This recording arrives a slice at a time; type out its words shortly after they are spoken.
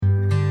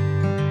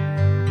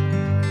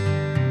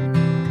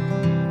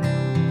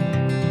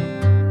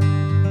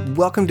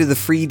welcome to the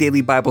Free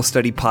Daily Bible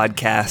Study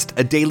Podcast,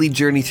 a daily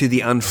journey through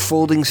the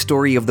unfolding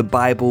story of the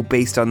Bible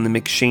based on the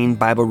M'Cheyne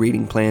Bible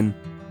Reading Plan.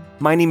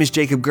 My name is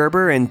Jacob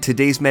Gerber, and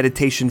today's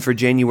meditation for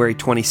January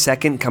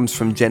 22nd comes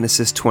from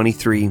Genesis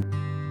 23.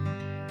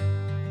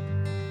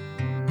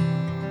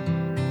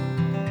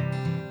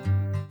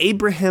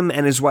 Abraham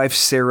and his wife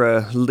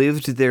Sarah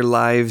lived their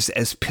lives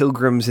as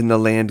pilgrims in the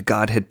land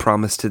God had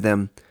promised to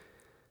them.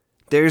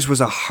 Theirs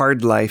was a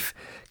hard life,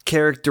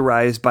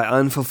 characterized by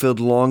unfulfilled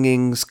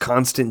longings,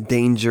 constant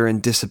danger,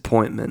 and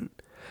disappointment.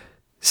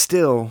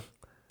 Still,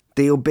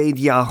 they obeyed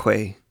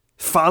Yahweh,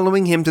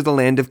 following him to the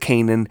land of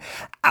Canaan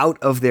out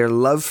of their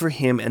love for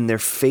him and their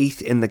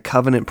faith in the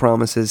covenant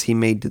promises he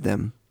made to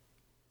them.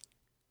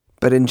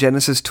 But in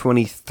Genesis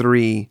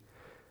 23,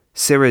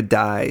 Sarah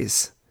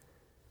dies,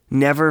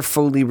 never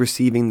fully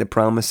receiving the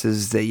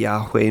promises that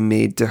Yahweh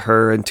made to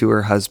her and to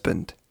her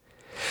husband.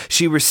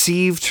 She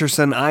received her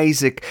son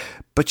Isaac,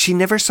 but she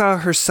never saw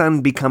her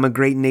son become a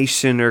great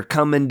nation or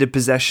come into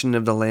possession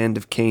of the land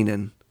of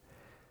Canaan.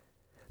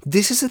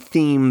 This is a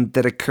theme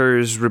that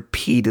occurs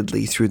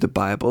repeatedly through the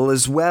Bible,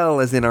 as well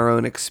as in our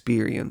own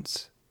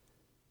experience.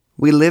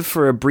 We live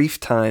for a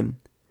brief time,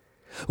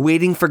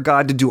 waiting for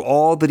God to do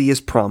all that he has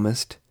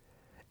promised,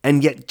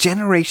 and yet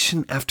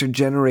generation after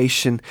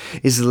generation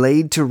is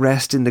laid to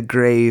rest in the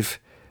grave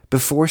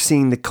before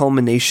seeing the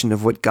culmination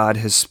of what God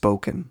has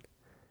spoken.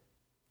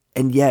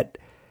 And yet,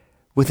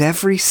 with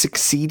every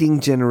succeeding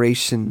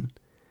generation,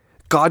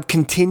 God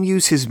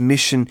continues his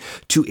mission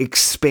to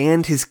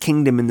expand his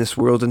kingdom in this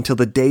world until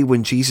the day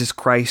when Jesus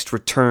Christ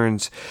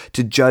returns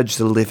to judge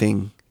the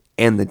living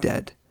and the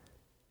dead.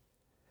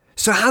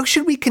 So how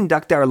should we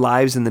conduct our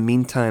lives in the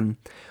meantime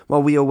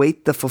while we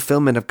await the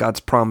fulfillment of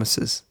God's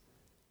promises?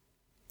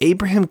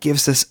 Abraham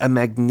gives us a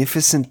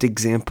magnificent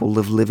example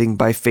of living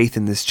by faith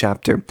in this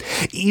chapter,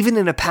 even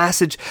in a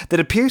passage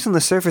that appears on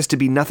the surface to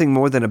be nothing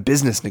more than a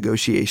business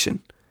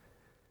negotiation.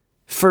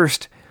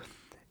 First,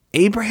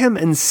 Abraham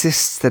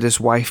insists that his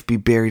wife be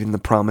buried in the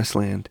promised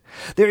land.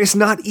 There is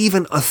not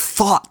even a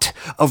thought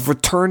of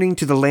returning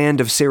to the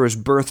land of Sarah's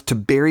birth to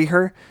bury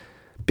her,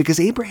 because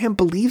Abraham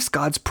believes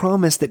God's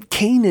promise that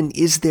Canaan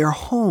is their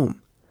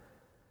home,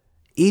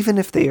 even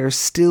if they are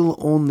still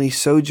only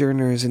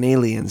sojourners and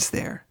aliens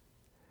there.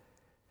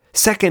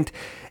 Second,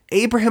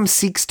 Abraham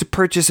seeks to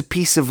purchase a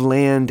piece of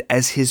land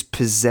as his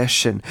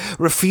possession,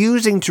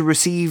 refusing to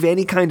receive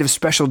any kind of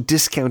special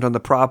discount on the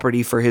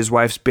property for his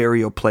wife's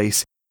burial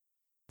place.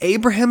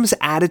 Abraham's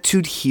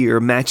attitude here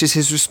matches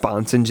his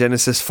response in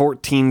Genesis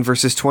 14,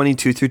 verses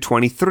 22 through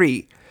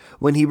 23,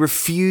 when he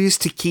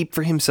refused to keep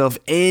for himself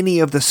any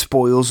of the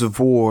spoils of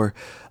war,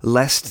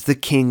 lest the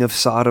king of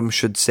Sodom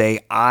should say,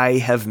 "I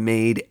have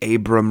made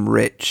Abram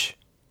rich."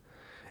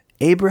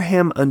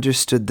 Abraham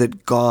understood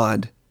that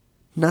God,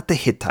 not the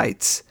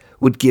Hittites,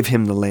 would give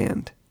him the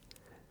land.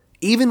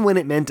 Even when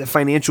it meant a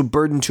financial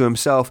burden to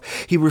himself,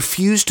 he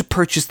refused to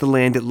purchase the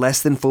land at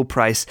less than full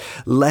price,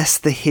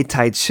 lest the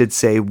Hittites should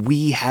say,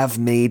 "We have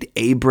made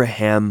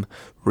Abraham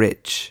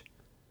rich."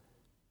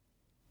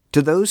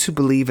 To those who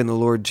believe in the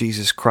Lord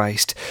Jesus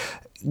Christ,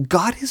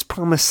 God has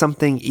promised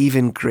something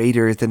even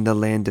greater than the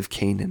land of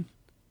Canaan.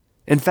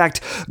 In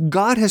fact,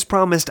 God has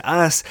promised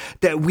us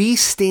that we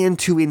stand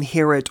to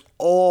inherit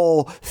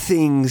all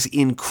things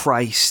in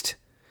Christ,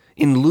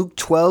 in Luke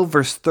 12,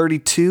 verse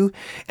 32,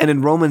 and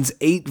in Romans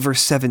 8,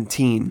 verse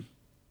 17.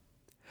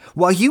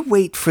 While you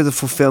wait for the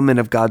fulfillment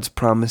of God's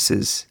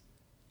promises,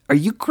 are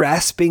you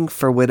grasping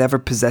for whatever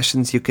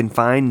possessions you can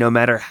find, no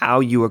matter how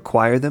you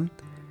acquire them?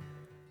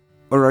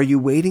 Or are you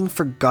waiting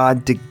for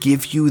God to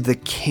give you the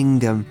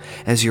kingdom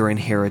as your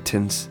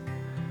inheritance,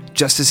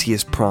 just as he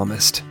has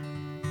promised?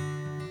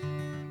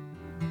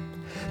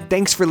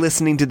 Thanks for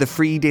listening to the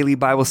Free Daily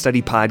Bible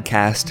Study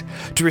Podcast.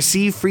 To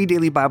receive Free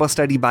Daily Bible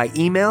Study by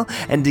email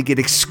and to get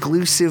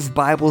exclusive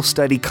Bible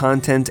study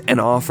content and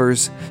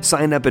offers,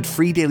 sign up at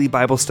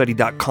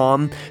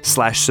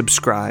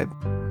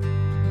freedailybiblestudy.com/subscribe.